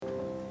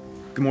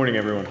Good morning,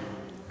 everyone.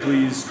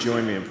 Please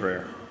join me in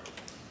prayer.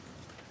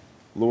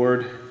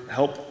 Lord,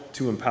 help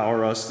to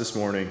empower us this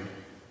morning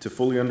to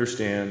fully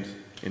understand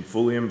and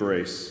fully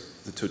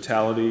embrace the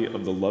totality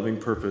of the loving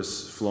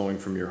purpose flowing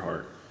from your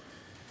heart.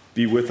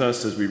 Be with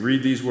us as we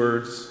read these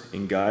words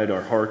and guide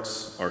our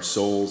hearts, our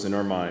souls, and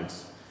our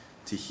minds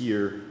to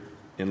hear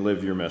and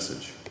live your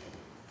message.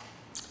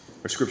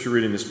 Our scripture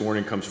reading this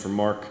morning comes from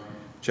Mark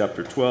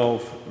chapter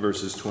 12,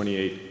 verses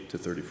 28 to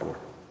 34.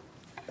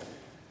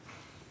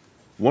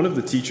 One of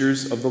the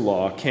teachers of the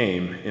law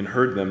came and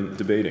heard them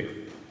debating.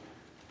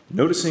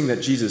 Noticing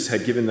that Jesus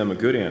had given them a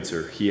good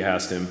answer, he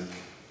asked him,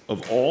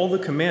 "Of all the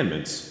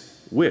commandments,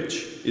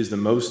 which is the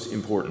most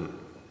important?"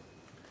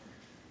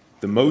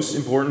 "The most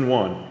important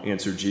one,"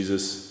 answered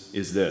Jesus,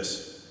 "is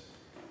this.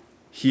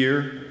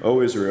 Hear,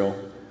 O Israel,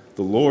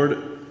 the Lord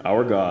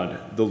our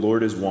God, the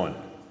Lord is one.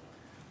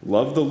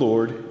 Love the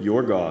Lord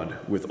your God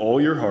with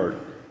all your heart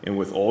and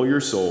with all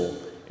your soul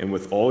and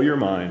with all your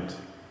mind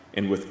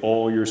and with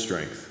all your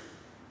strength.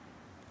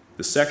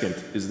 The second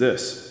is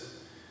this.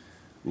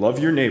 Love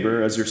your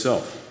neighbor as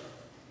yourself.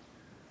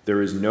 There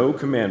is no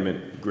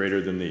commandment greater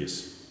than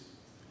these."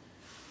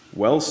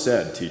 "Well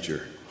said,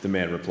 teacher," the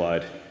man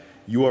replied.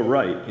 "You are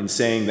right in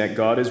saying that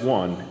God is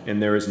one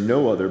and there is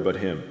no other but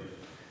him.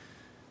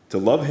 To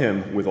love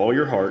him with all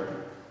your heart,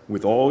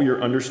 with all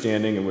your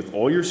understanding, and with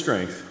all your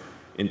strength,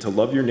 and to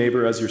love your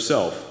neighbor as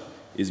yourself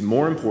is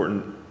more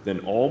important than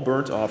all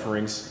burnt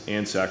offerings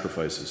and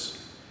sacrifices."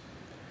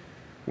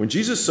 When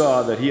Jesus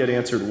saw that he had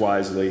answered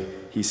wisely,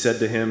 he said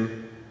to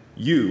him,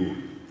 "You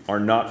are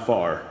not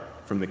far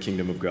from the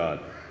kingdom of God."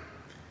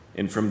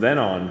 And from then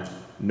on,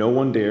 no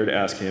one dared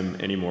ask him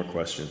any more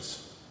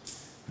questions.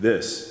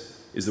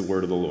 This is the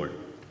word of the Lord.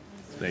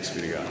 Thanks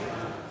be to God.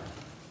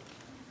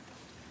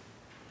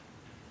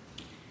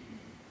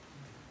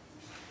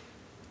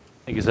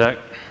 Thank you, Zach.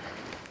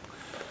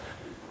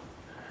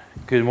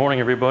 Good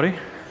morning, everybody.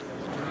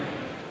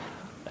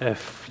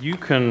 If you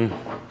can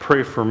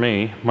pray for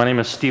me, my name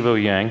is Steve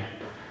Yang,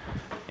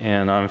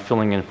 and I'm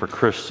filling in for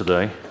Chris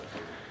today.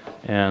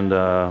 And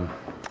I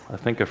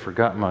think I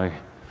forgot my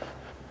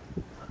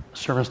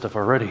sermon stuff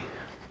already.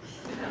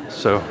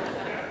 So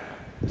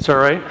it's all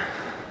right.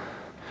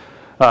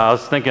 I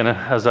was thinking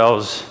as I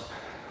was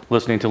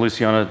listening to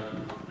Luciana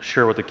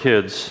share with the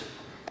kids,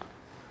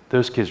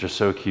 those kids are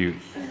so cute.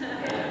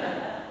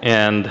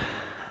 And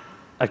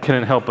I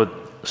couldn't help but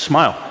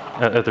smile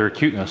at their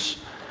cuteness.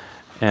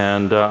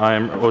 And I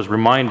was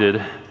reminded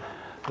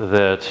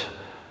that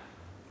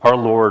our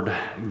Lord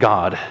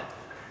God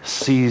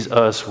sees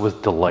us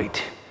with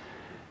delight.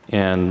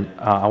 And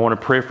I want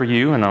to pray for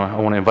you, and I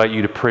want to invite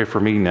you to pray for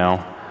me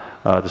now,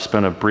 to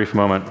spend a brief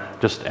moment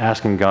just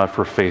asking God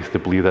for faith to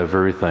believe that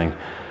very thing,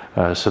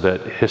 so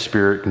that His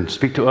Spirit can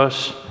speak to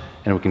us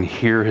and we can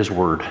hear His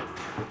word.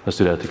 Let's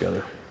do that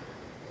together.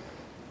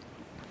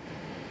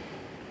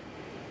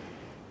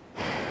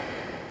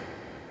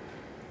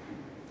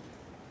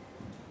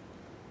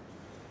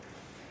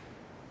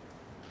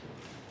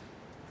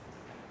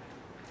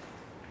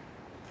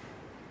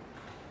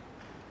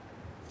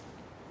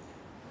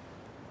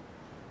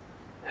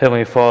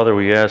 Heavenly Father,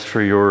 we ask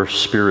for your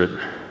Spirit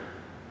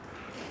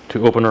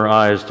to open our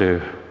eyes,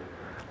 to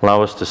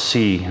allow us to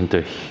see and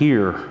to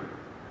hear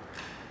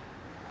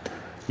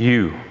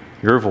you,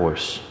 your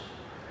voice.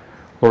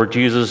 Lord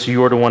Jesus,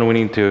 you are the one we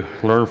need to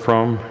learn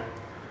from.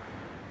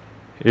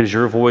 It is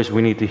your voice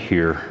we need to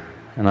hear.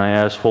 And I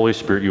ask, Holy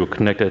Spirit, you will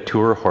connect that to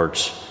our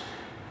hearts,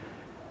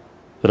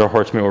 that our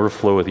hearts may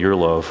overflow with your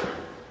love.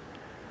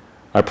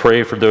 I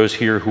pray for those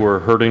here who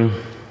are hurting,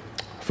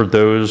 for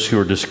those who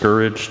are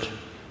discouraged.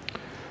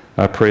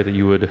 I pray that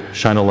you would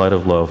shine a light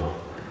of love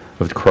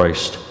of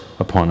Christ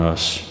upon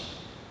us.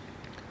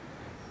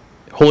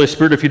 Holy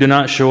Spirit, if you do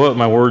not show up,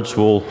 my words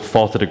will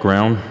fall to the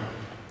ground,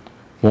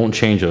 won't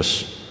change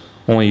us.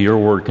 Only your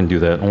word can do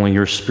that. Only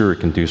your Spirit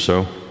can do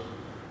so.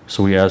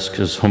 So we ask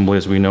as humbly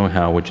as we know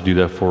how, would you do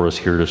that for us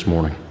here this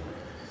morning?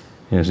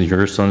 And it's in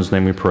your Son's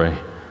name we pray.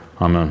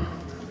 Amen.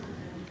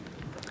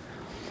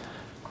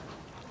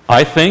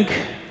 I think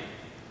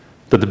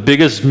that the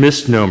biggest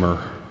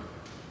misnomer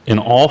in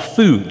all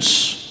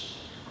foods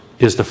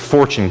is the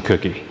fortune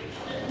cookie.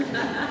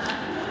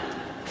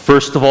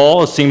 First of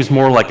all, it seems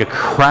more like a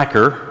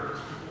cracker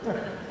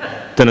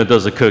than it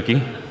does a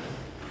cookie.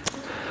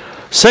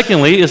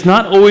 Secondly, it's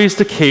not always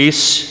the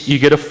case you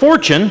get a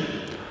fortune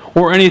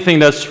or anything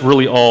that's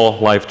really all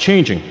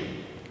life-changing.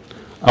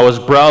 I was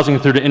browsing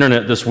through the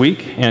internet this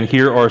week, and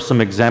here are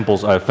some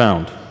examples I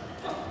found.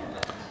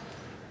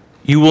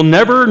 You will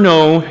never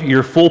know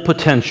your full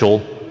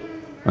potential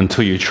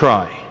until you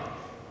try.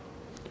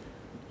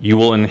 You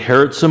will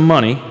inherit some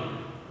money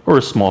or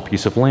a small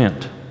piece of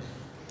land.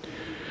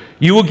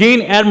 You will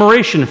gain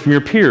admiration from your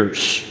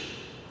peers.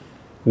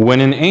 When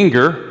in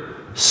anger,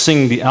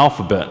 sing the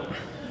alphabet.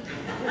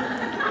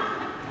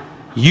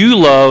 You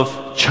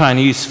love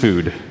Chinese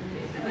food.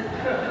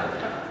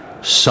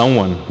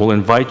 Someone will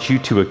invite you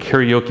to a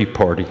karaoke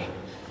party.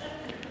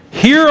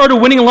 Here are the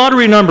winning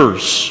lottery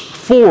numbers: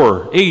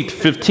 4, 8,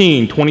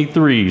 15,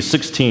 23,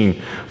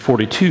 16,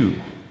 42.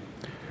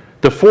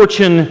 The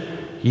fortune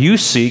you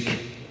seek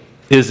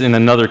is in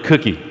another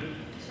cookie.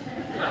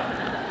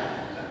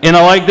 And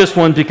I like this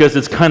one because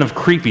it's kind of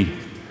creepy.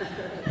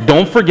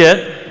 Don't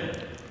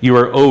forget, you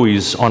are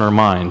always on our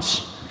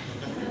minds.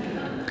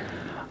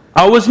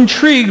 I was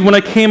intrigued when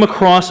I came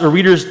across a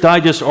Reader's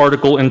Digest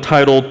article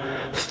entitled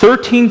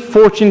 13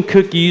 Fortune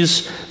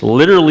Cookies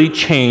Literally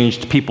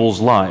Changed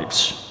People's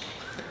Lives.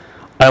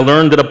 I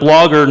learned that a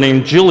blogger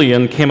named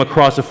Jillian came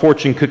across a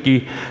fortune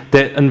cookie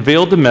that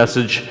unveiled the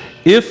message,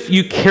 if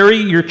you carry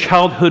your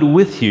childhood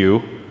with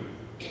you,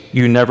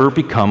 you never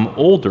become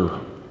older.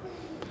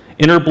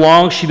 In her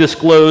blog, she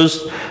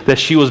disclosed that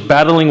she was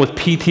battling with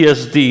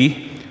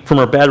PTSD from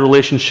her bad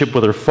relationship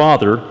with her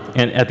father,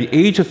 and at the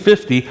age of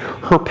 50,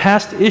 her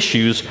past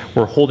issues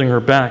were holding her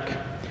back.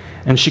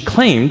 And she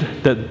claimed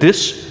that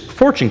this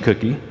fortune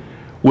cookie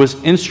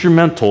was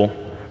instrumental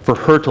for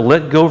her to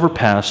let go of her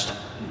past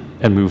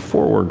and move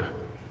forward.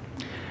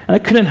 And I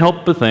couldn't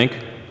help but think,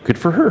 good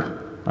for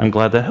her. I'm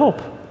glad that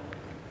helped.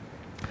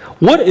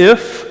 What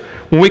if,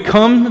 when we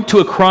come to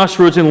a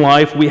crossroads in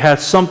life, we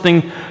had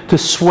something to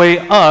sway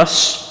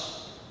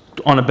us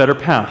on a better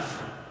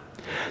path,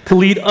 to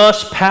lead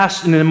us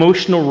past an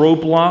emotional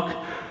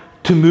roadblock,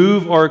 to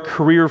move our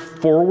career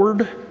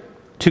forward,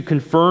 to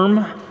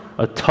confirm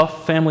a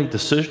tough family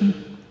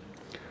decision?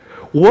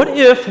 What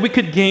if we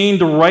could gain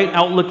the right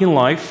outlook in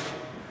life,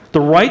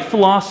 the right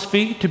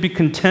philosophy to be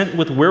content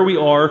with where we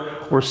are,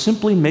 or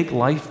simply make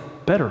life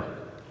better?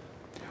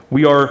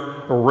 We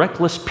are a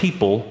reckless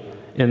people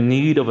in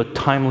need of a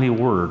timely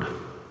word.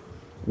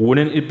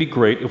 Wouldn't it be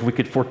great if we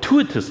could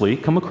fortuitously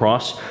come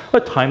across a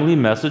timely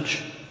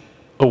message,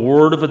 a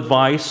word of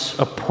advice,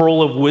 a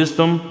pearl of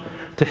wisdom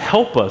to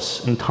help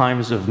us in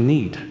times of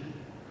need?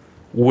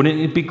 Wouldn't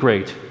it be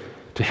great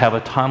to have a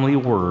timely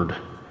word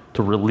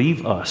to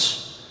relieve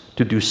us,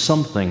 to do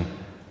something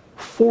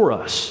for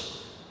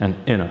us and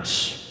in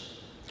us?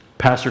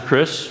 Pastor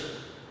Chris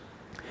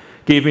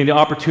gave me the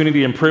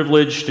opportunity and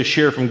privilege to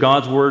share from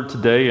God's Word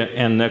today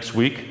and next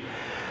week.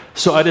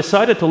 So I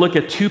decided to look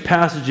at two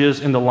passages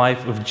in the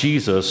life of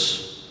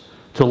Jesus,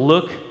 to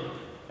look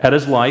at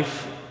his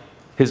life,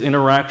 his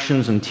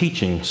interactions and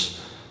teachings,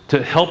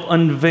 to help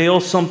unveil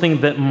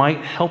something that might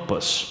help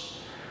us.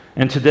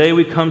 And today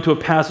we come to a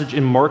passage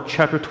in Mark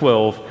chapter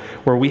 12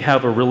 where we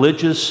have a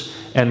religious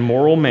and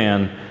moral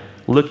man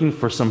looking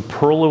for some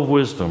pearl of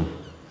wisdom,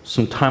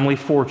 some timely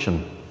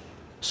fortune,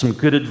 some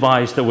good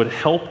advice that would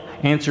help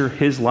answer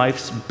his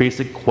life's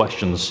basic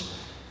questions.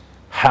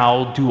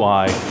 How do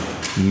I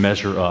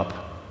measure up?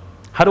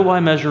 How do I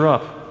measure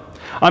up?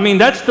 I mean,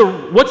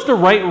 what's the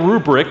right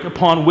rubric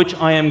upon which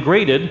I am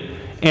graded,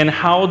 and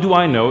how do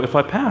I know if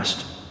I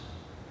passed?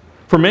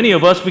 For many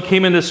of us, we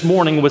came in this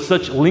morning with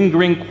such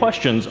lingering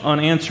questions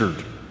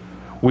unanswered.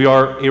 We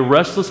are a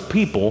restless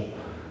people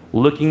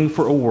looking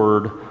for a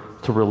word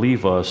to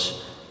relieve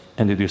us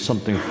and to do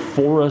something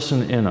for us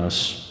and in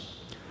us.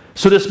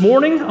 So this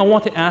morning, I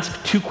want to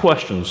ask two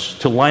questions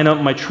to line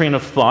up my train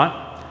of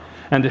thought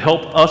and to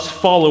help us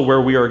follow where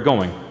we are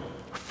going.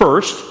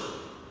 First,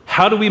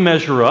 how do we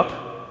measure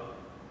up?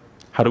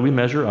 How do we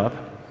measure up?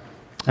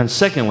 And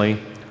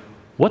secondly,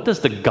 what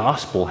does the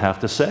gospel have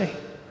to say?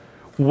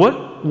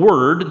 What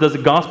word does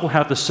the gospel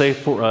have to say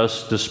for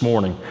us this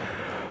morning?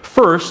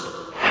 First,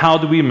 how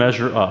do we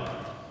measure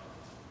up?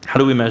 How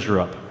do we measure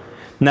up?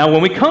 Now,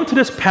 when we come to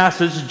this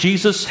passage,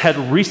 Jesus had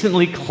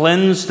recently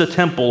cleansed the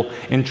temple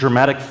in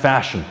dramatic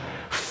fashion,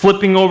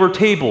 flipping over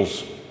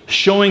tables,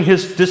 showing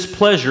his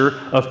displeasure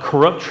of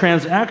corrupt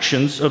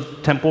transactions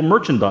of temple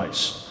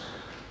merchandise.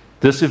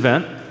 This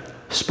event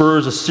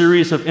spurs a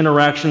series of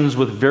interactions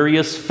with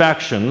various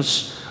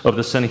factions of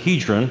the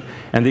Sanhedrin,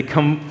 and they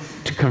come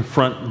to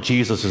confront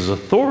Jesus'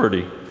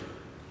 authority.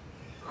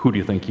 Who do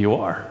you think you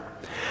are?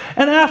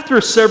 And after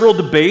several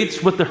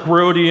debates with the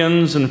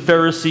Herodians and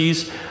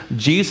Pharisees,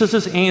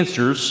 Jesus'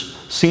 answers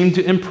seem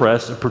to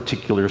impress a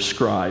particular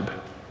scribe.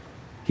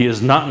 He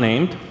is not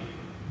named,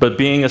 but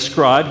being a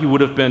scribe, he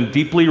would have been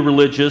deeply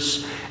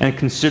religious and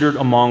considered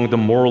among the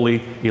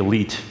morally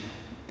elite.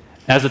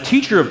 As a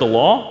teacher of the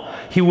law,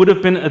 he would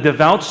have been a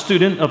devout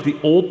student of the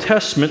Old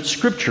Testament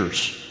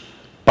scriptures.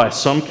 By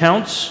some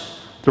counts,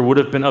 there would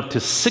have been up to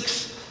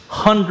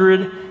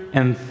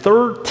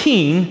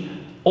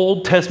 613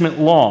 Old Testament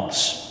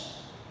laws.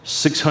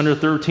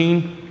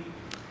 613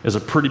 is a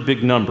pretty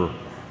big number.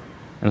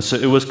 And so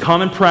it was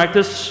common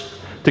practice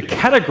to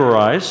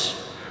categorize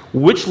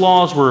which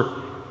laws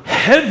were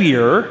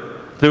heavier,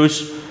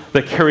 those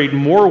that carried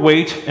more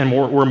weight and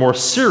were more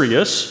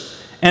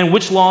serious, and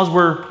which laws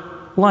were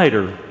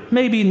lighter,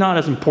 maybe not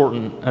as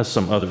important as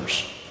some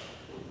others.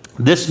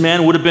 This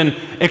man would have been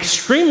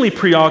extremely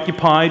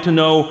preoccupied to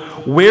know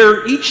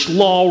where each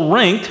law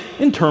ranked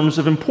in terms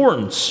of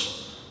importance.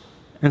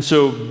 And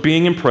so,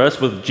 being impressed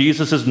with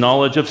Jesus'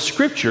 knowledge of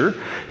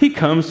Scripture, he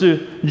comes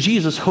to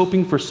Jesus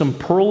hoping for some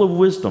pearl of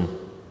wisdom.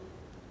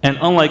 And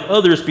unlike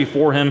others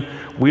before him,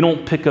 we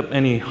don't pick up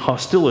any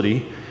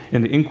hostility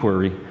in the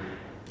inquiry.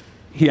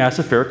 He asks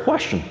a fair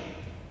question.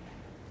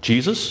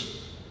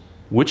 Jesus,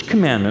 which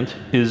commandment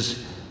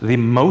is the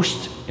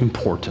most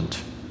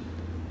important?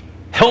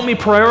 Help me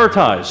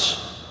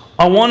prioritize.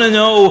 I want to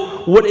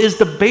know what is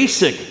the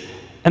basic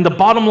and the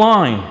bottom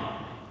line,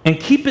 and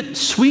keep it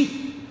sweet,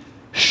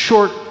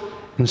 short,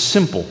 and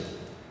simple.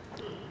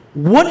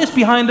 What is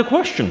behind the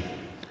question?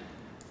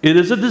 It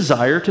is a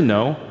desire to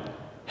know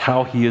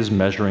how he is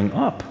measuring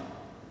up.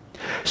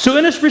 So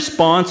in his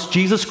response,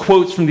 Jesus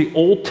quotes from the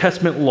Old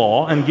Testament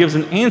law and gives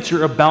an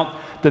answer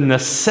about the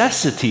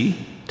necessity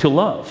to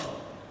love.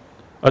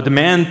 A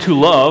demand to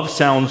love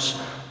sounds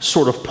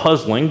sort of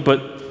puzzling,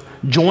 but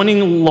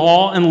joining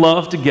law and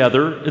love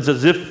together is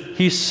as if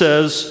he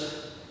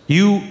says,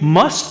 you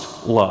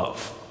must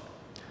love.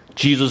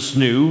 Jesus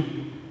knew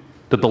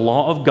that the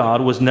law of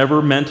God was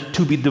never meant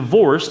to be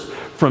divorced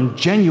from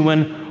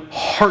genuine,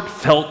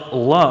 heartfelt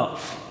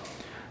love.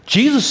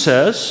 Jesus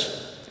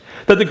says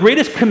that the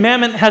greatest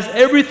commandment has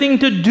everything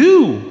to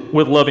do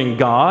with loving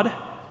God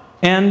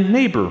and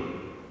neighbor.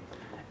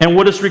 And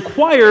what is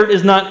required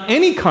is not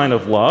any kind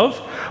of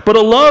love, but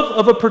a love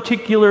of a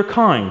particular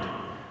kind.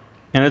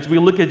 And as we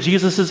look at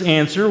Jesus'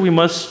 answer, we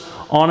must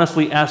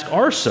honestly ask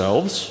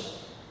ourselves,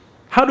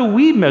 how do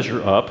we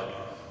measure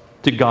up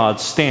to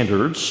God's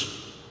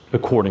standards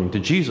according to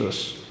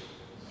Jesus?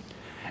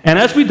 And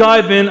as we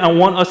dive in, I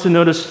want us to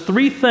notice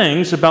three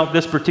things about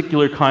this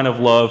particular kind of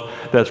love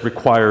that's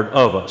required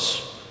of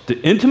us: the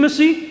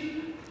intimacy,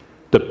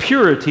 the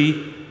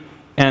purity,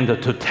 and the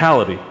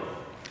totality.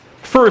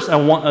 First, I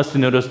want us to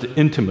notice the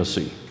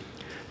intimacy.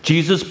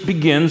 Jesus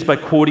begins by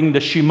quoting the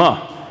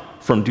Shema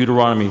from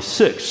Deuteronomy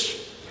 6.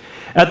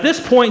 At this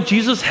point,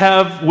 Jesus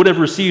would have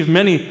received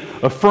many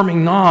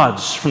affirming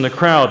nods from the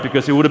crowd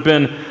because it would have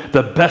been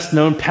the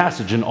best-known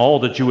passage in all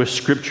the Jewish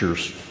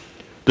scriptures.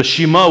 The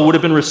Shema would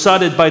have been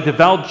recited by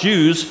devout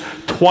Jews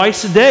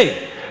twice a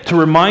day to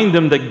remind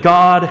them that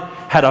God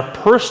had a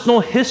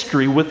personal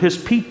history with his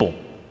people.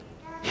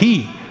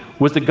 He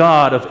was the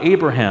God of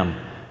Abraham,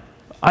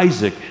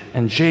 Isaac,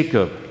 and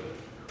Jacob,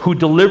 who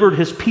delivered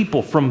his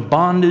people from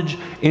bondage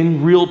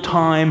in real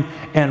time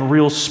and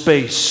real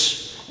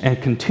space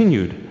and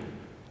continued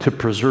to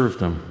preserve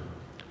them.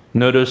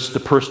 Notice the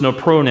personal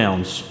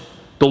pronouns.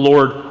 The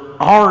Lord,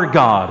 our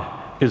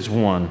God, is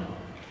one.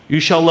 You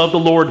shall love the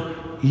Lord,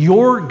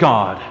 your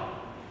God.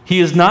 He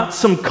is not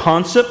some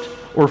concept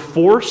or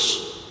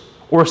force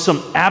or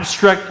some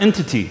abstract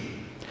entity.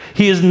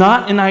 He is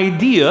not an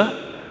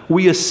idea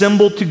we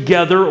assemble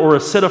together or a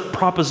set of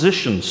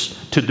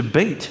propositions to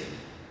debate.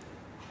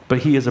 But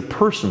he is a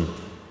person,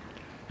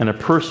 and a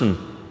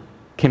person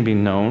can be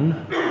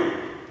known,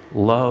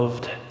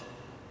 loved,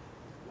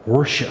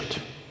 worshipped.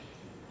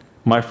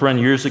 My friend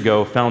years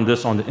ago found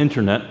this on the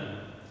internet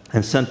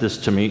and sent this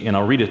to me, and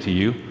I'll read it to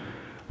you.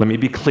 Let me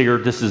be clear,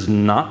 this is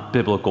not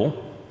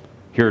biblical.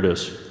 Here it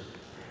is.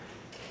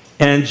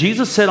 And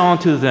Jesus said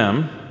unto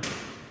them,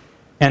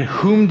 and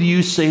whom do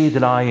you say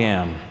that I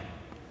am?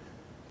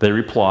 They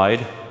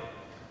replied,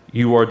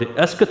 you are the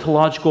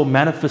eschatological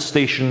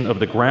manifestation of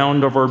the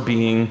ground of our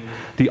being,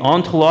 the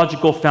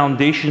ontological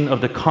foundation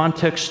of the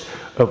context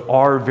of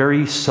our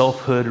very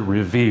selfhood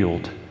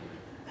revealed.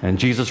 And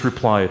Jesus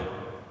replied,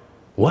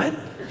 what?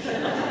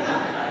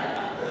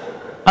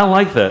 I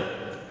like that.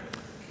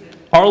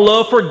 Our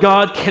love for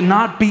God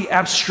cannot be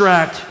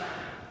abstract,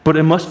 but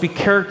it must be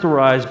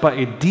characterized by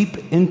a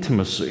deep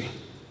intimacy.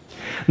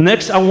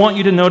 Next, I want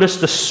you to notice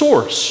the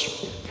source.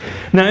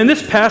 Now, in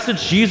this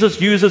passage, Jesus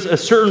uses a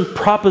certain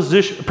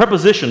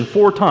preposition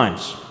 4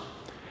 times.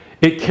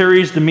 It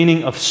carries the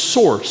meaning of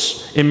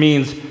source. It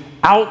means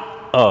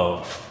out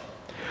of.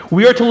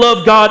 We are to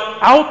love God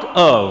out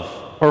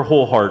of our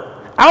whole heart,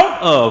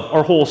 out of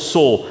our whole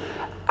soul,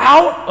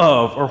 out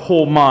of our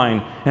whole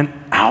mind, and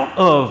out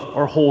of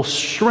our whole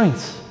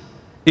strength.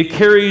 It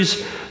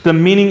carries the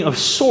meaning of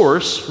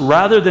source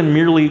rather than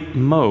merely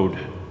mode.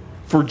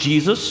 For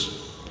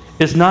Jesus,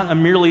 it's not a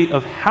merely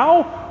of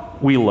how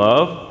we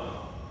love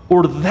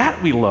or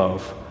that we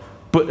love,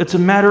 but it's a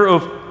matter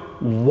of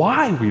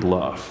why we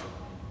love.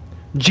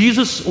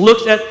 Jesus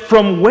looks at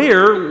from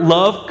where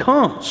love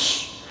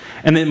comes,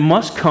 and it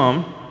must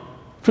come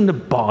from the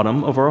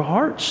bottom of our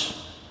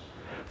hearts.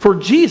 For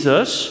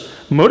Jesus,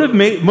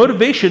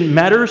 motivation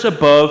matters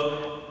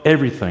above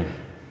everything.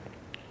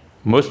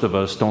 Most of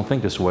us don't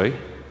think this way.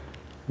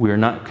 We are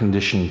not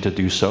conditioned to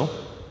do so.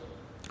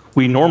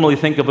 We normally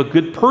think of a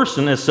good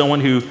person as someone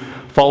who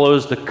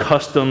follows the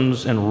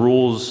customs and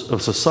rules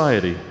of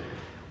society.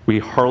 We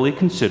hardly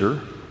consider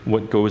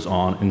what goes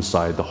on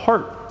inside the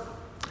heart.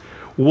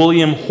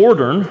 William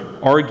Hordern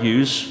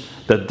argues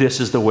that this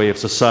is the way of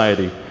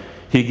society.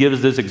 He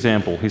gives this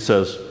example. He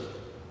says,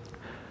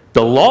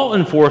 the law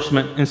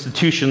enforcement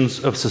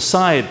institutions of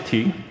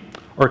society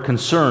are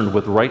concerned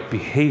with right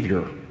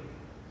behavior.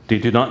 They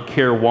do not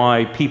care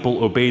why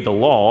people obey the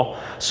law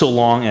so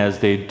long as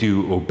they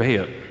do obey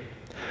it.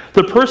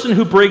 The person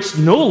who breaks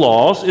no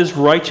laws is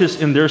righteous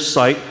in their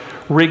sight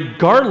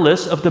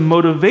regardless of the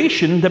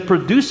motivation that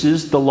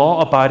produces the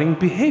law-abiding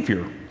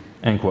behavior,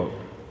 end quote.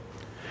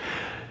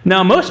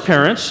 Now, most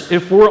parents,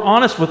 if we're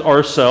honest with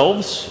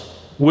ourselves,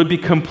 would be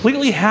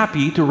completely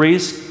happy to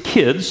raise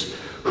kids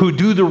who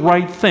do the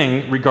right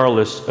thing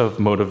regardless of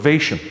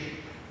motivation.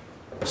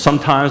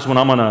 Sometimes when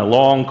I'm on a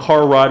long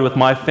car ride with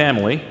my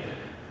family,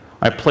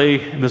 I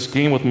play this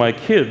game with my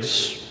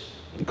kids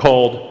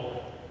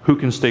called Who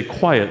Can Stay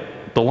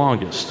Quiet the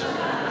Longest.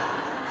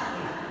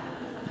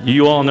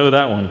 You all know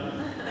that one.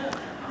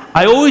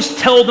 I always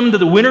tell them that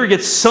the winner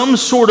gets some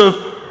sort of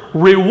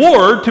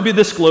reward to be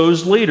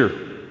disclosed later.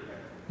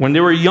 When they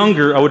were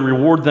younger, I would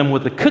reward them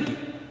with a cookie.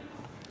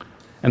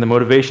 And the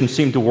motivation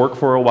seemed to work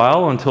for a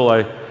while until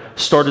I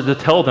started to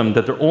tell them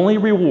that their only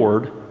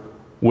reward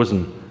was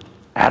an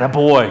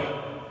attaboy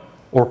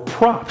or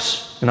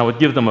props. And I would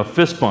give them a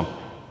fist bump.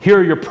 Here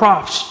are your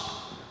props.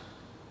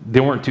 They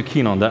weren't too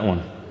keen on that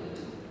one.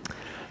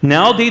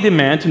 Now they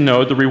demand to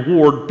know the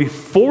reward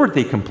before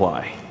they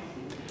comply.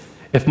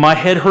 If my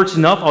head hurts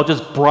enough, I'll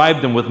just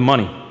bribe them with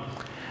money.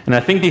 And I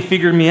think they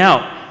figured me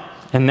out.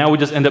 And now we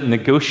just end up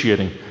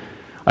negotiating.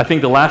 I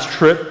think the last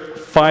trip,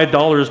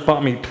 $5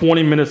 bought me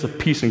 20 minutes of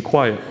peace and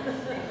quiet.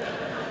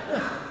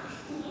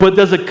 But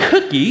does a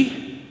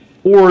cookie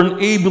or an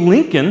Abe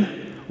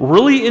Lincoln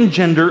really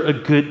engender a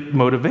good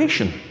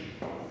motivation?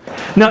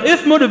 Now,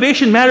 if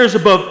motivation matters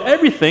above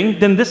everything,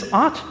 then this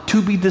ought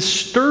to be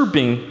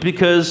disturbing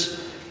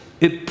because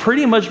it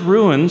pretty much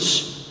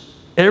ruins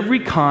every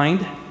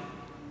kind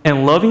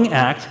and loving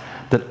act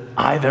that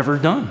I've ever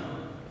done.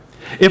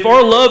 If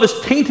our love is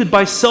tainted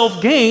by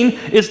self-gain,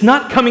 it's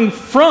not coming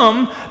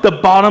from the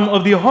bottom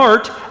of the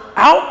heart,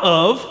 out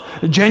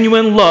of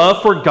genuine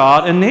love for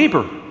God and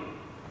neighbor.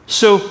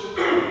 So,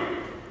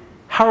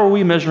 how are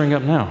we measuring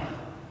up now?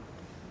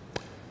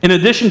 In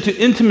addition to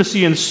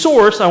intimacy and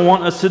source, I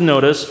want us to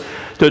notice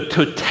the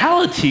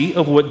totality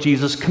of what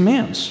Jesus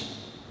commands.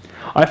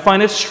 I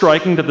find it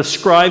striking that the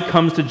scribe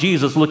comes to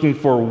Jesus looking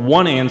for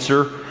one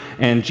answer,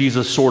 and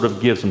Jesus sort of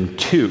gives him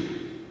two.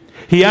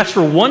 He asks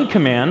for one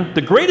command,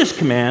 the greatest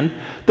command,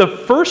 the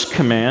first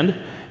command,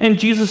 and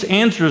Jesus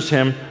answers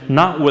him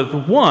not with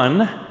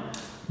one,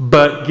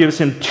 but gives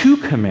him two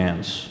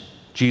commands.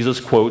 Jesus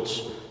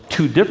quotes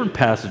two different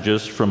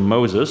passages from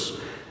Moses,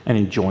 and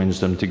he joins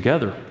them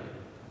together.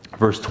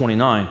 Verse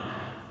 29,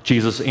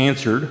 Jesus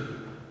answered,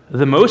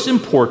 "The most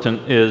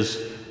important is,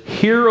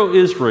 Hear, O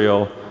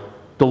Israel,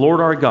 the Lord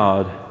our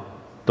God,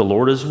 the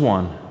Lord is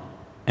one,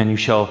 and you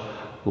shall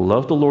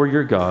love the Lord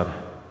your God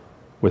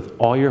with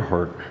all your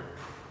heart,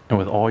 and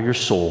with all your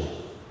soul,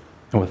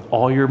 and with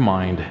all your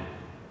mind,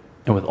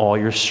 and with all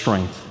your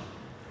strength.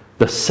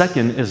 The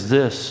second is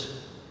this,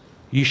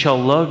 you shall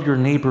love your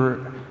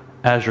neighbor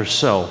as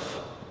yourself.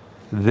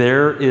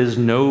 There is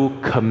no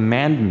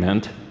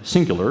commandment,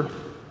 singular,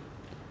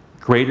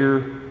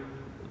 greater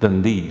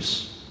than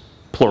these,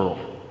 plural."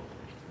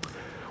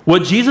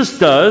 What Jesus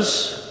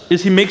does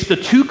is he makes the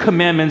two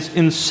commandments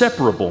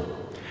inseparable,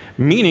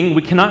 meaning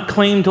we cannot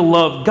claim to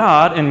love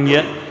God and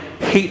yet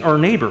hate our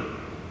neighbor.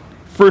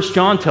 1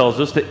 John tells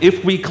us that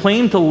if we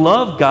claim to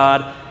love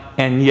God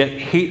and yet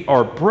hate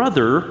our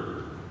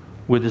brother,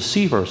 we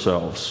deceive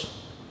ourselves.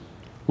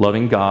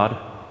 Loving God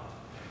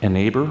and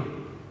neighbor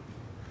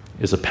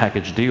is a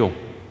package deal.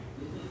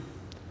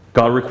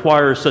 God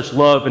requires such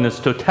love in its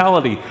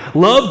totality.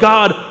 Love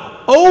God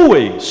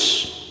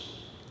always.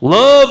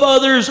 Love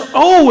others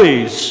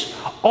always,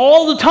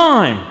 all the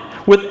time,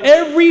 with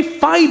every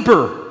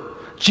fiber.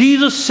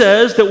 Jesus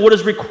says that what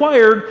is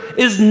required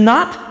is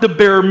not the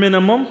bare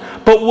minimum,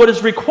 but what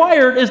is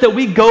required is that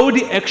we go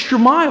the extra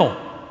mile.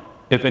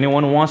 If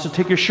anyone wants to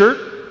take your shirt,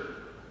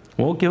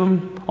 well, give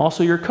them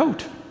also your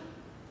coat.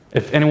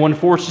 If anyone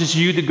forces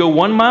you to go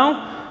 1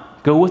 mile,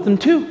 go with them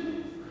too.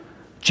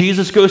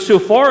 Jesus goes so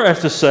far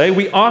as to say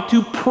we ought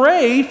to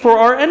pray for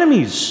our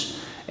enemies.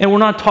 And we're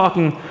not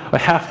talking a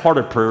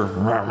half-hearted prayer,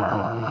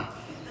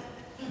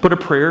 but a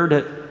prayer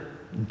that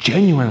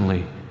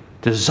genuinely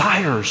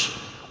desires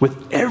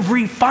with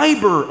every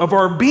fiber of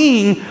our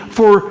being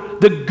for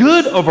the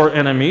good of our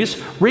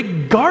enemies,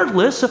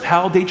 regardless of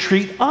how they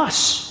treat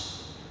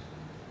us.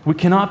 We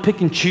cannot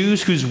pick and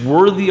choose who's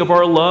worthy of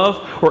our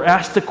love or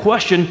ask the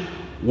question,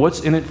 what's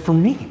in it for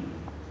me?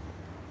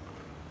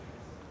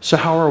 So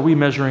how are we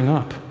measuring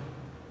up?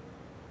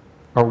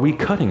 Are we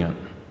cutting it?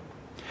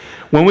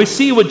 When we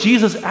see what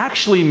Jesus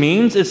actually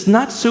means, it's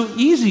not so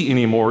easy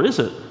anymore, is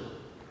it?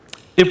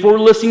 If we're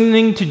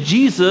listening to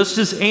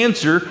Jesus'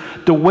 answer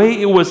the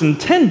way it was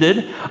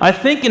intended, I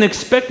think an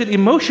expected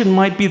emotion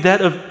might be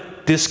that of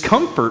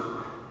discomfort,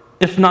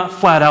 if not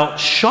flat out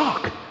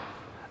shock.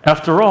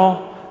 After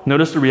all,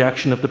 notice the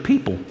reaction of the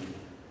people.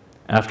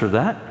 After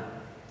that,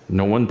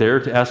 no one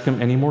dared to ask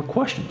him any more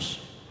questions.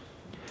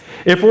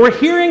 If we're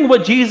hearing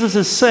what Jesus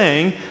is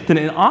saying, then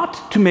it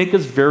ought to make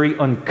us very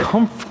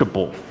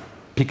uncomfortable,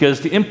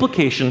 because the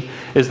implication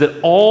is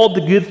that all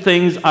the good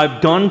things I've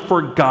done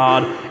for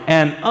God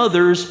and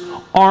others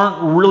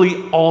aren't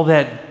really all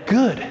that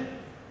good.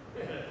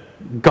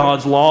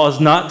 God's law is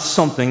not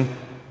something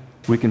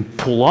we can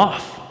pull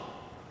off.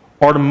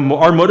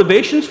 Our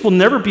motivations will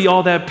never be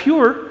all that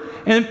pure,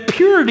 and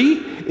purity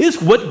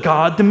is what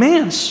God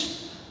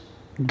demands.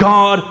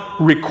 God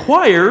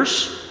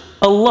requires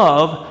a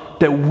love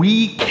that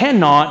we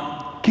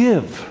cannot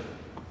give.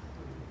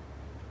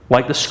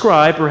 Like the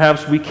scribe,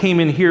 perhaps we came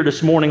in here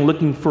this morning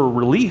looking for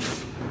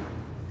relief,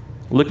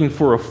 looking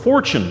for a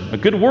fortune, a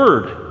good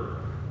word.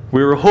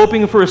 We were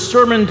hoping for a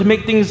sermon to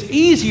make things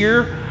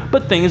easier,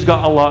 but things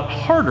got a lot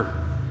harder.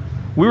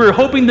 We were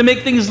hoping to make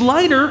things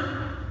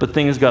lighter, but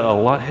things got a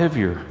lot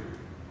heavier.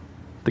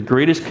 The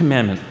greatest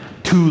commandment,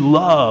 to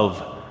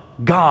love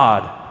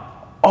God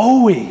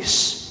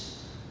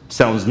always,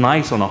 sounds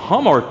nice on a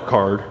Hallmark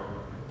card,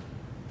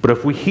 but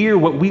if we hear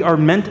what we are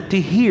meant to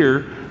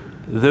hear,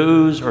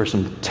 those are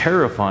some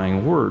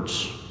terrifying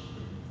words.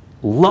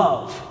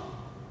 Love.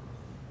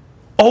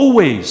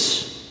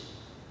 Always.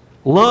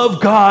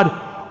 Love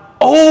God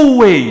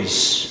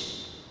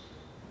always.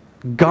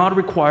 God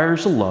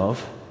requires a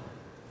love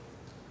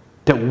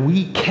that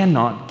we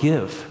cannot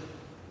give.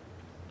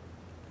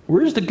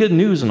 Where's the good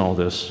news in all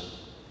this?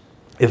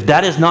 If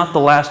that is not the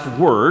last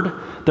word,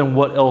 then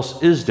what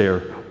else is there?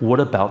 What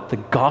about the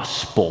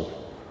gospel?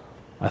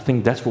 I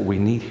think that's what we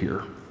need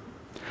here.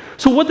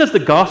 So what does the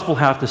gospel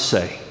have to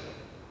say?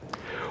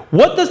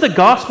 What does the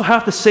gospel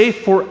have to say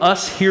for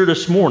us here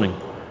this morning?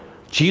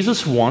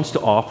 Jesus wants to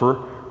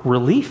offer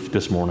relief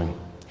this morning.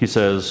 He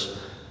says,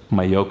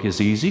 my yoke is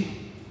easy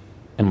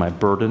and my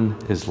burden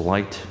is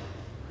light.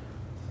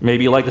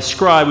 Maybe like the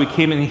scribe, we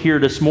came in here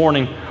this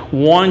morning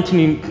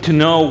wanting to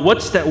know,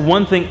 what's that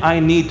one thing I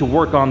need to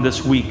work on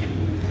this week?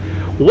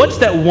 What's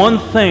that one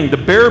thing, the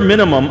bare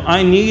minimum,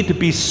 I need to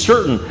be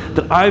certain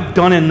that I've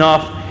done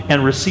enough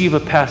and receive a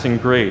passing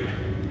grade?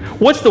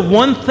 What's the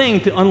one thing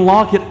to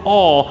unlock it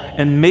all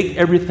and make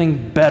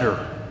everything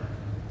better?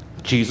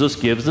 Jesus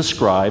gives the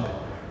scribe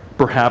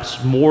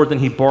perhaps more than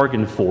he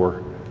bargained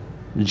for.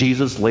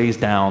 Jesus lays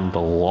down the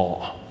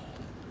law.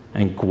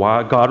 And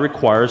God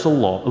requires a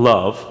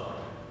love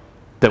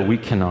that we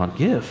cannot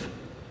give.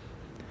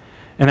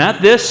 And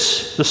at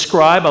this, the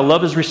scribe, I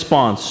love his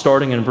response,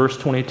 starting in verse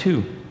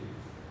 22.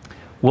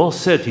 Well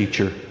said,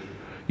 teacher.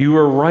 You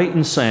are right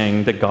in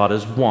saying that God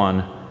is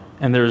one,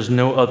 and there is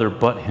no other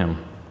but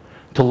him.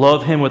 To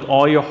love him with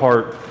all your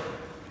heart,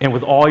 and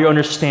with all your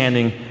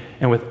understanding,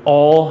 and with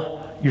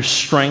all your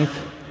strength,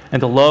 and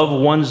to love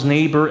one's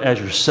neighbor as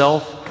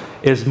yourself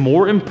is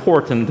more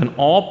important than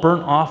all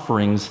burnt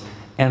offerings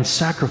and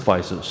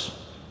sacrifices.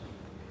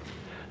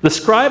 The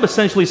scribe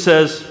essentially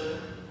says,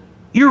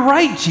 you're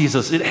right,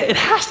 Jesus. It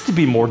has to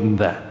be more than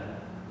that.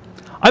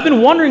 I've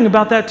been wondering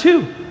about that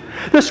too.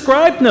 The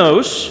scribe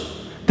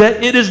knows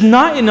that it is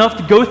not enough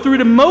to go through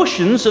the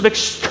motions of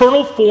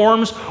external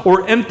forms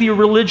or empty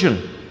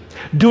religion.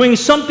 Doing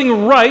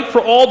something right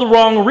for all the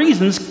wrong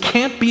reasons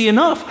can't be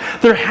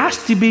enough. There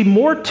has to be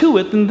more to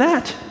it than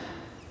that.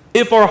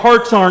 If our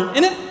hearts aren't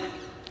in it,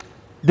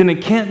 then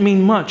it can't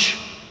mean much.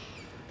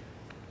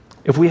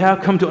 If we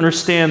have come to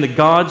understand that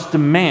God's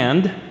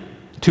demand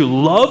to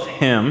love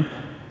him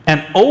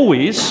and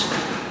always,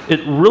 it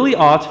really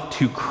ought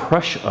to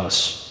crush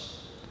us.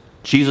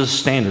 Jesus'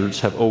 standards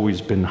have always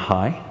been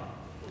high.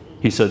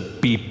 He said,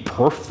 be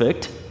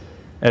perfect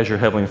as your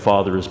heavenly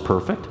Father is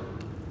perfect.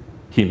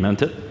 He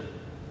meant it.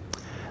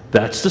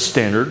 That's the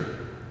standard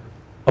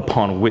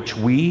upon which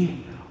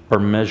we are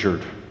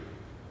measured.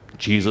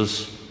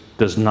 Jesus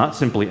does not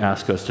simply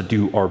ask us to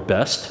do our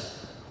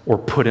best or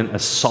put in a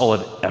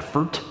solid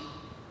effort.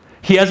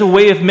 He has a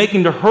way of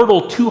making the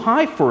hurdle too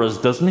high for us,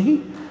 doesn't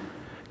he?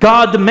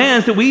 God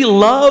demands that we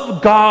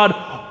love God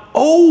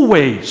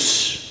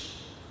always.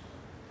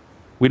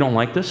 We don't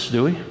like this,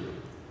 do we?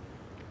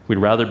 We'd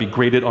rather be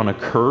graded on a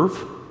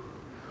curve.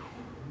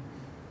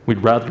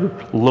 We'd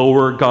rather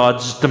lower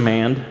God's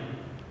demand,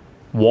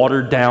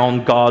 water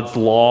down God's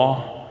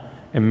law,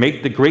 and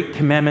make the great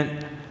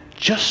commandment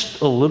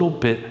just a little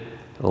bit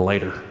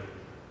lighter.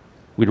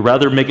 We'd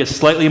rather make it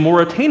slightly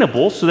more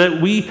attainable so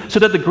that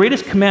the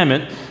greatest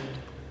commandment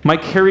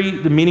might carry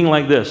the meaning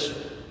like this: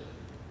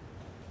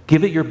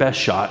 give it your best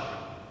shot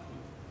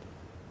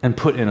and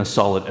put in a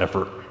solid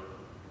effort.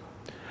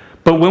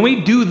 But when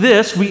we do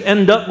this, we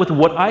end up with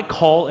what I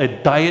call a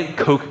Diet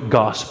Coke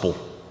gospel.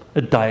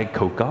 A Diet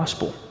Coke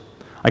gospel.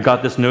 I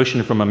got this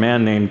notion from a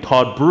man named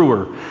Todd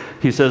Brewer.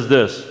 He says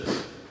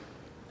this: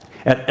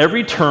 at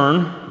every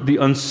turn, the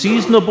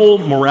unseasonable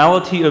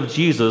morality of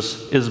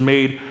Jesus is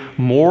made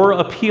more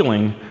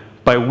appealing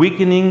by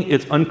weakening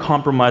its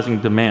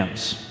uncompromising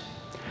demands.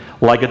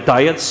 Like a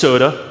diet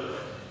soda,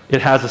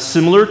 it has a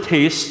similar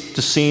taste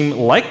to seem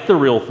like the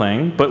real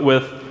thing, but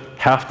with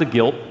half the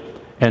guilt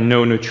and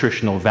no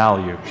nutritional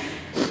value.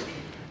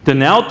 The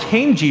now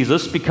tame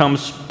Jesus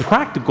becomes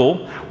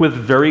practical with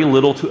very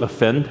little to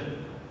offend.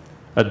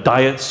 A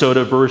diet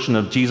soda version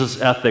of Jesus'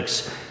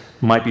 ethics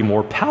might be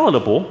more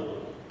palatable,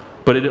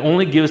 but it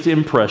only gives the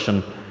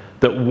impression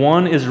that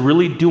one is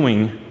really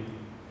doing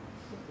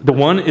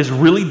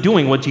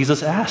what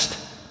Jesus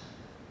asked.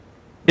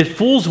 It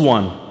fools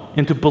one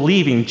into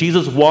believing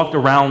Jesus walked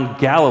around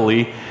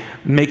Galilee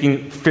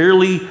making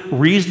fairly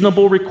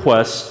reasonable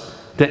requests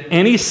that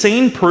any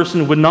sane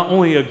person would not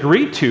only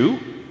agree to,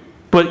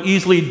 but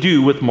easily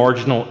do with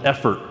marginal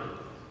effort.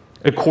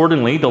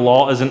 Accordingly, the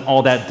law isn't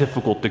all that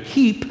difficult to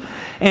keep,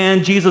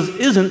 and Jesus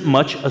isn't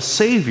much a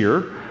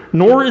savior,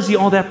 nor is he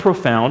all that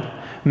profound,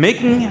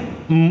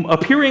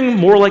 appearing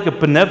more like a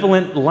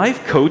benevolent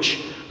life coach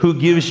who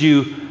gives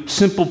you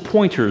simple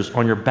pointers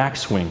on your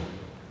backswing.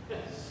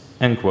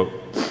 End quote.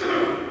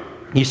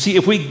 You see,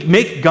 if we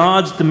make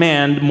God's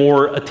demand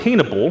more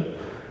attainable,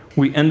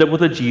 we end up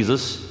with a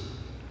Jesus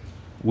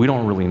we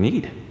don't really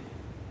need.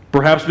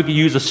 Perhaps we could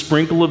use a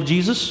sprinkle of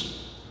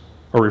Jesus,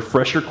 a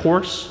refresher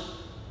course,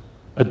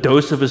 a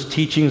dose of his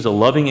teachings, a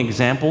loving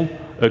example,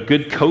 a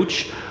good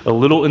coach, a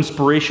little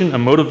inspiration, a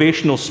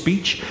motivational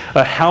speech,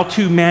 a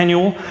how-to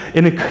manual,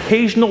 an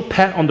occasional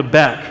pat on the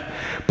back.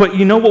 But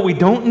you know what we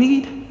don't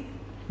need?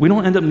 We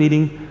don't end up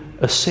needing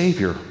a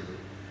savior,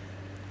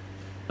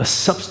 a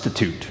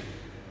substitute.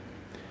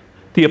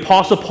 The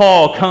Apostle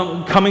Paul,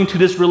 coming to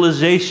this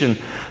realization,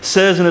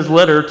 says in his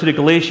letter to the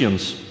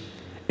Galatians,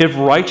 if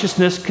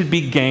righteousness could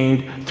be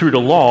gained through the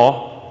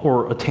law,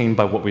 or attained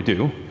by what we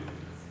do,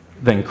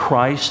 then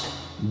Christ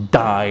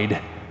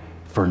died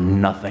for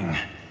nothing.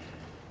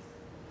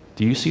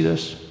 Do you see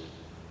this?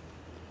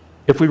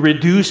 If we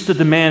reduce the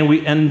demand,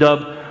 we end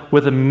up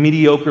with a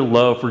mediocre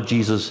love for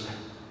Jesus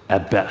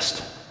at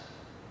best.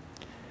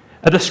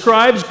 At the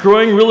scribe's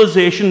growing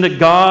realization that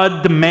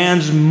God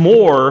demands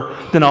more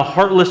than a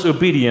heartless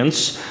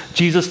obedience,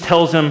 Jesus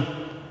tells him,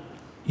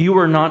 you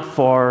are not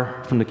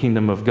far from the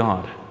kingdom of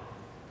God.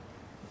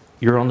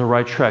 You're on the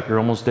right track. You're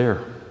almost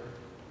there.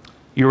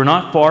 You are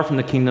not far from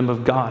the kingdom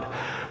of God.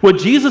 What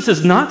Jesus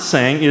is not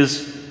saying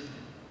is,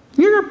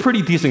 you're a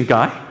pretty decent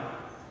guy.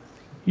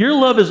 Your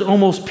love is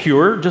almost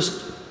pure.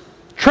 Just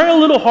try a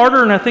little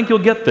harder and I think you'll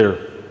get there.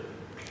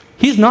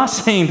 He's not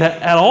saying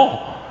that at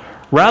all.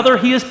 Rather,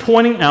 he is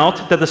pointing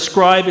out that the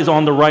scribe is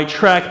on the right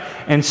track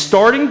and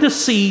starting to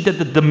see that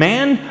the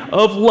demand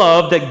of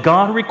love that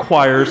God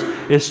requires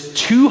is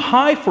too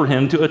high for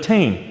him to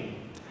attain.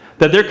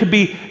 That there could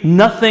be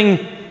nothing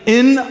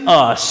in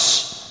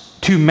us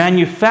to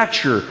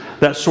manufacture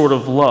that sort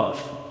of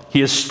love.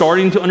 He is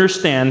starting to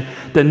understand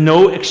that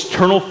no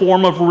external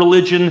form of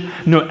religion,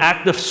 no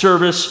act of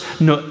service,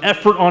 no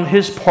effort on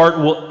his part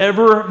will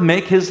ever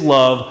make his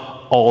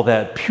love all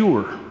that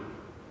pure.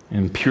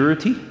 And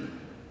purity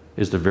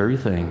is the very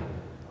thing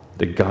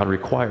that God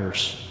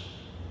requires.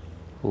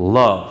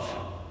 Love.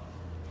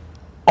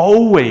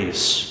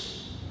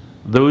 Always.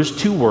 Those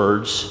two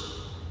words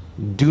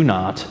do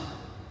not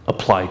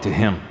apply to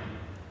him.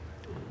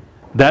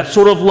 That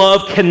sort of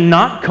love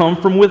cannot come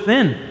from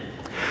within.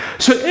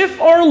 So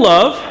if our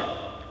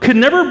love could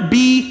never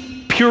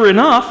be pure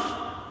enough,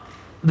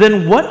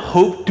 then what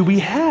hope do we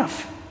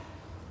have?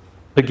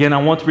 Again,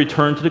 I want to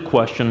return to the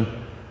question,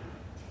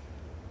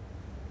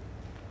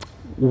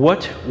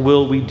 what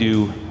will we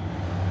do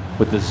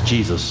with this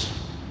Jesus?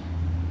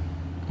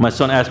 My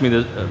son asked me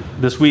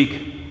this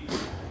week,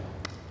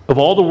 of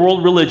all the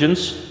world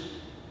religions,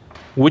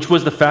 which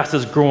was the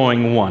fastest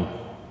growing one?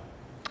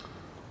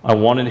 I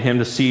wanted him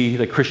to see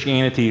that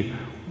Christianity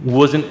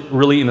wasn't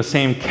really in the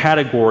same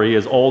category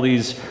as all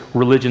these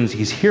religions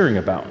he's hearing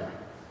about.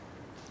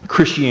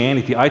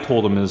 Christianity, I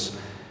told him, is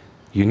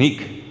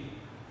unique.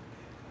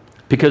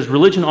 Because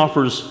religion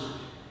offers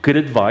good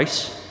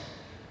advice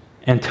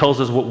and tells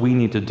us what we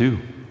need to do.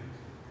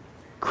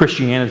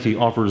 Christianity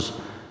offers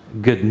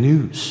good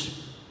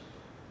news.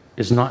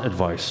 It's not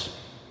advice.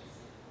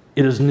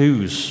 It is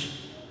news.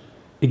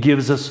 It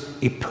gives us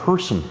a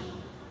person.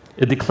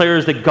 It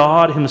declares that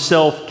God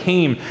himself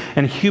came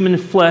in human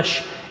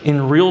flesh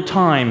in real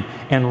time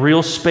and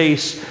real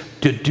space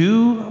to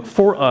do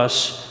for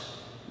us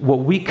what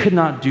we could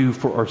not do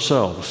for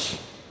ourselves.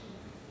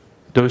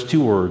 Those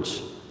two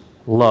words,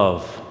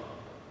 love,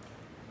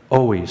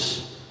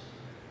 always,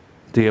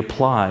 they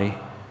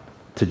apply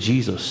to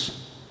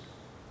Jesus.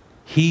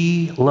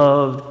 He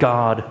loved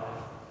God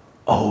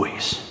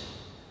always.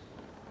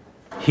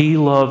 He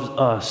loves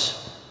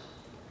us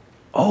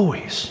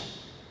always.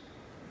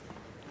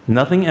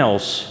 Nothing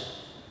else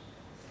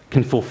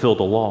can fulfill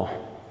the law.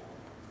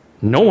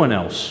 No one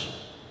else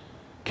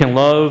can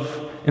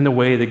love in the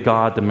way that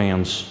God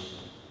demands.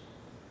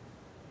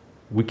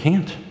 We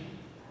can't.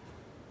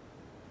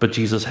 But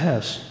Jesus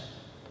has.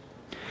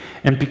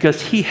 And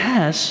because he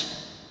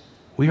has,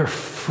 we are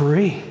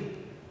free.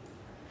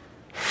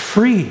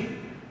 Free.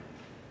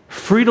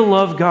 Free to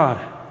love God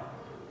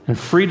and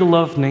free to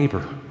love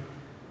neighbor.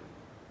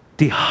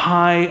 The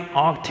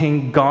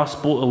high-octane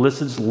gospel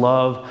elicits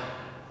love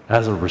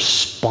as a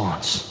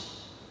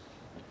response.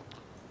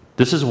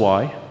 This is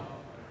why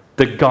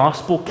the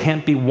gospel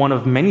can't be one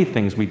of many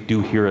things we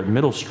do here at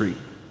Middle Street.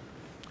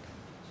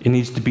 It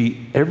needs to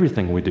be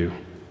everything we do.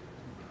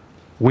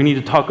 We need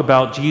to talk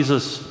about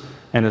Jesus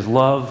and his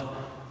love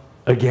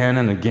again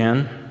and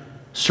again,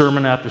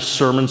 sermon after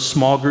sermon,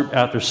 small group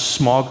after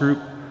small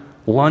group,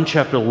 lunch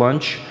after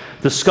lunch,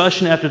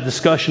 discussion after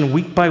discussion,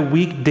 week by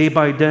week, day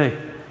by day.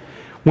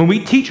 When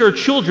we teach our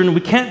children, we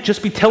can't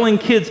just be telling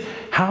kids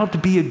how to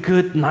be a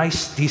good,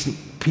 nice, decent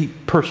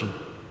person.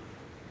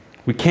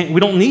 We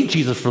don't need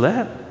Jesus for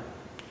that.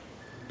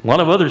 A lot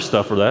of other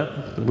stuff for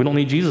that. We don't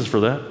need Jesus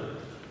for that.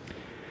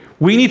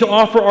 We need to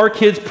offer our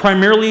kids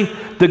primarily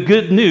the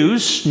good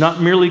news,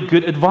 not merely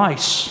good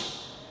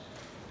advice.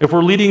 If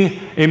we're leading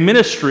a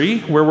ministry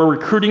where we're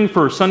recruiting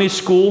for Sunday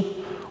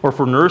school or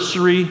for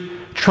nursery,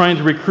 trying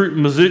to recruit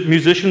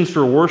musicians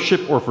for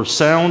worship or for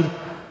sound,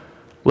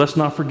 let's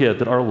not forget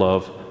that our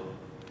love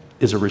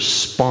is a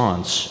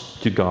response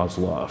to God's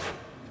love.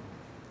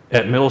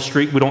 At Middle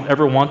Street, we don't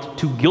ever want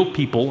to guilt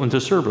people into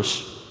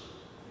service.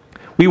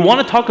 We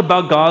want to talk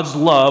about God's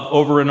love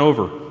over and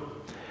over.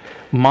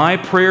 My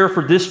prayer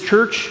for this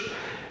church,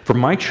 for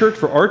my church,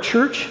 for our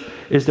church,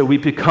 is that we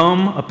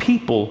become a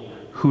people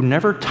who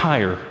never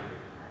tire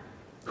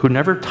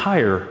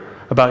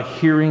about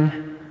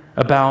hearing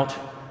about,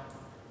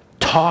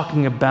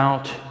 talking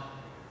about,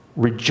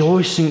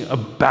 rejoicing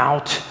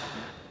about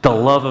the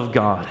love of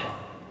God,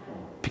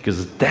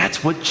 because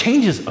that's what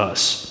changes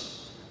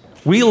us.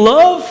 We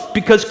love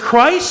because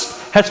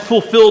Christ has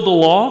fulfilled the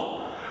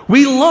law.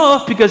 We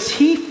love because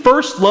he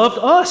first loved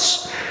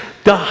us.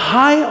 The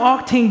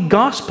high-octane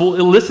gospel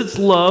elicits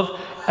love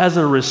as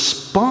a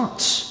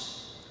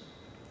response.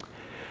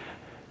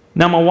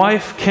 Now, my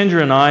wife,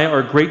 Kendra, and I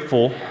are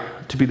grateful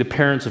to be the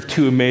parents of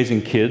two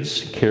amazing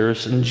kids,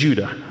 Karis and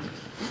Judah.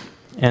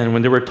 And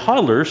when they were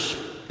toddlers,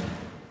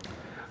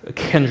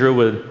 Kendra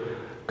would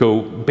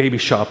go baby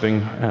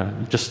shopping.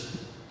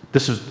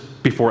 This was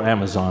before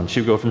Amazon. She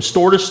would go from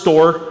store to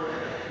store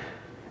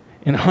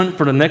and hunt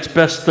for the next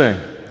best thing.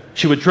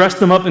 She would dress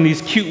them up in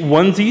these cute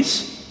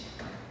onesies,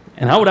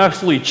 and I would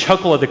absolutely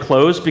chuckle at the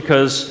clothes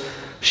because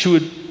she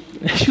would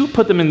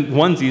put them in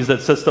onesies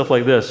that said stuff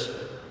like this: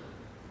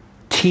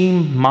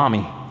 Team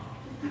Mommy,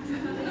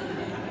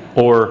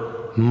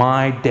 or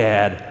My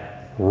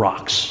Dad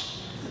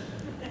Rocks.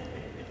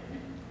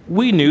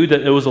 We knew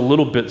that it was a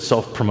little bit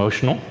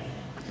self-promotional,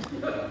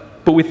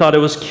 but we thought it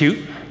was cute.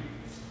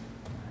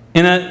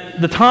 And at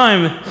the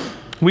time,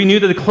 we knew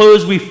that the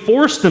clothes we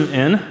forced them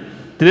in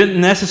didn't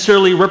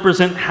necessarily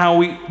represent how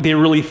they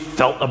really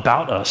felt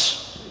about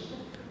us.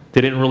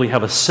 They didn't really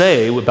have a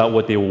say about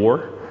what they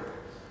wore.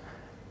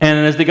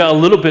 And as they got a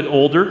little bit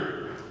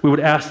older, we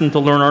would ask them to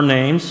learn our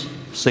names,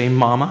 say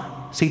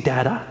Mama, say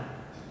Dada.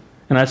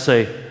 And I'd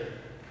say,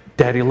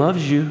 Daddy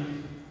loves you.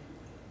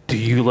 Do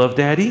you love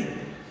Daddy?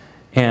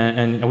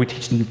 And we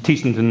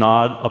teach them to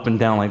nod up and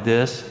down like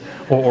this,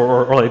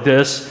 or like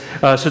this,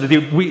 so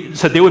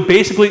that they would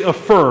basically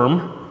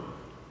affirm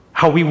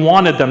how we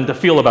wanted them to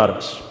feel about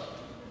us.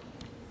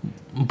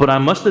 But I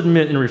must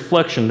admit in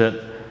reflection that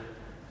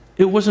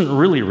it wasn't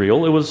really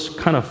real. It was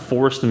kind of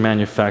forced and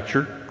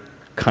manufactured,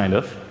 kind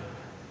of.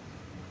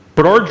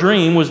 But our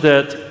dream was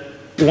that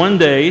one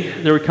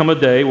day there would come a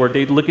day where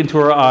they'd look into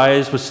our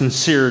eyes with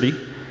sincerity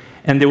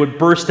and they would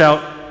burst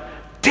out,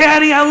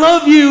 Daddy, I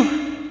love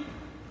you.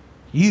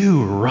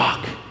 You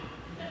rock.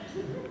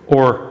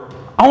 Or,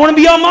 I want to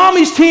be on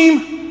Mommy's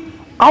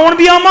team. I want to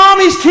be on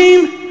Mommy's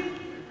team.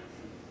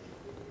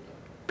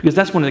 Because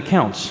that's when it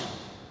counts.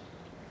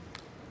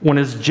 When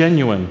it's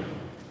genuine,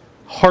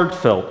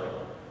 heartfelt,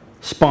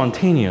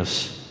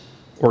 spontaneous,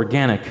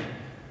 organic.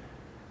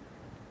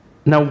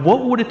 Now,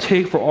 what would it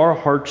take for our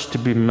hearts to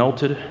be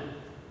melted,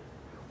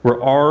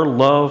 where our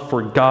love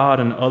for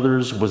God and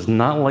others was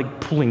not like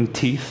pulling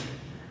teeth,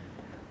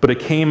 but it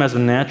came as a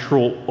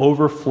natural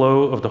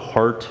overflow of the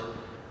heart,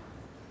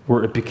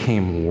 where it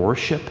became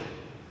worship?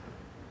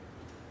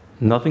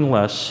 Nothing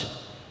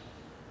less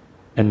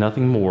and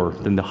nothing more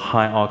than the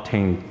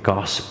high-octane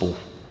gospel.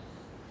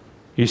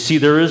 You see,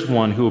 there is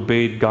one who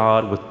obeyed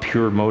God with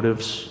pure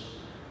motives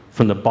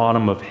from the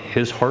bottom of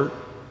his heart.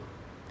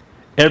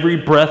 Every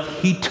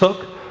breath he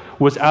took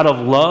was out of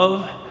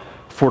love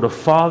for the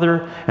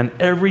Father, and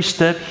every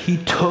step he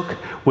took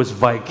was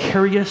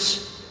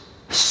vicarious,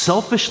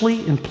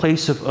 selfishly in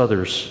place of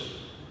others.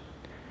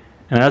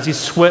 And as he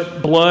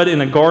sweat blood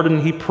in a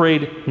garden, he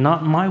prayed,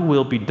 not my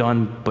will be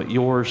done, but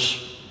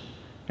yours.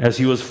 As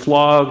he was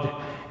flogged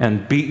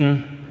and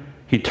beaten,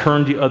 he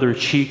turned the other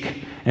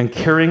cheek, and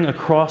carrying a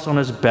cross on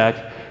his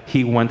back,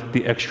 he went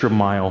the extra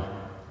mile,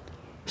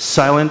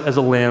 silent as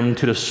a lamb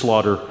to the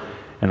slaughter.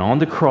 And on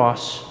the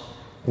cross,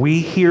 we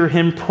hear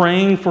him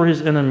praying for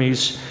his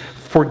enemies,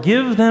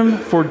 forgive them,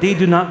 for they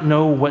do not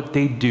know what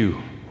they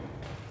do.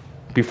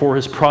 Before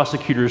his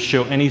prosecutors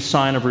show any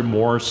sign of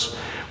remorse,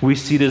 we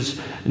see this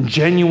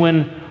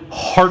genuine,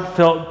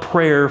 heartfelt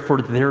prayer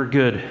for their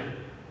good.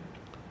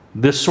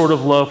 This sort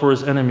of love for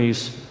his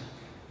enemies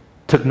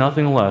took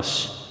nothing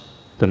less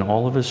than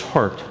all of his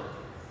heart,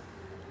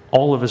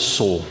 all of his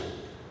soul,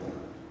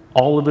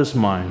 all of his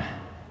mind,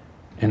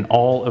 and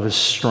all of his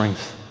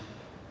strength.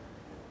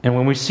 And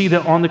when we see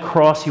that on the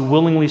cross, he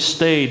willingly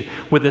stayed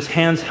with his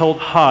hands held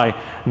high,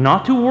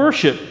 not to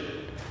worship,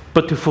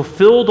 but to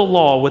fulfill the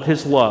law with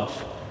his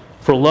love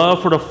for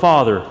the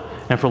Father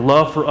and for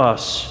love for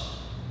us,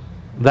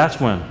 that's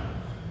when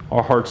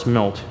our hearts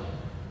melt.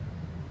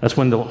 That's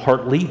when the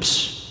heart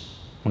leaps,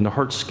 when the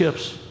heart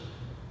skips.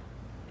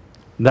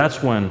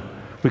 That's when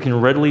we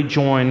can readily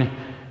join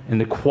in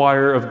the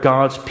choir of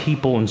God's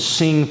people and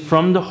sing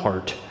from the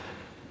heart,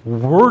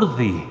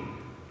 worthy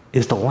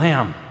is the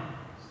Lamb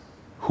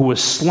who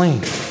was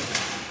slain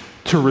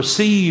to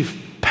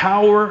receive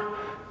power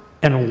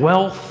and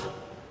wealth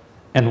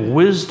and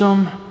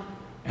wisdom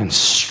and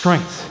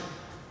strength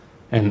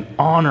and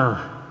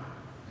honor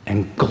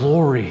and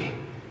glory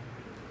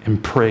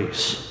and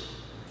praise.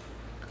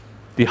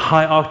 The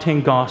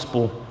high-octane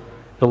gospel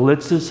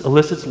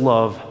elicits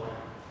love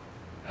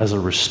as a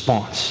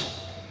response.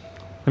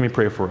 Let me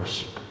pray for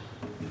us.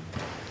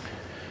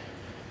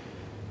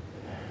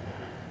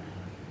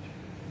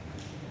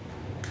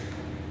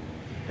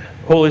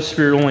 Holy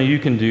Spirit, only you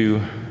can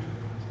do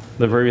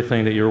the very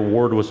thing that your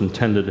word was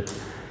intended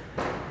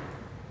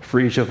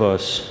for each of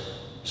us.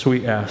 So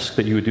we ask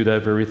that you would do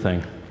that very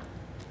thing.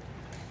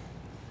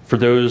 For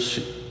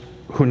those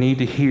who need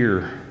to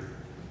hear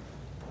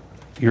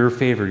your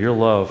favor, your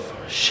love,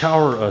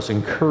 shower us,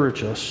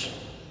 encourage us.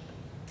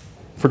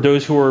 For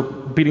those who are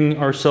beating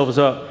ourselves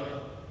up,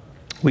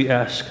 we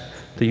ask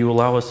that you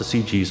allow us to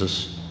see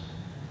Jesus.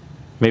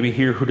 Maybe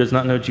here who does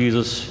not know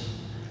Jesus,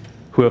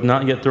 who have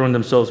not yet thrown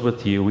themselves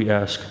with you, we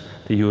ask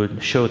that you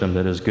would show them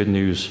that it is good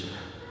news,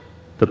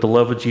 that the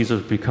love of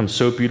Jesus becomes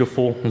so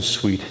beautiful and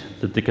sweet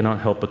that they cannot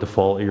help but to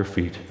fall at your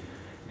feet.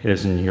 It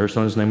is in your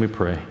Son's name we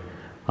pray.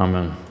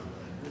 Amen.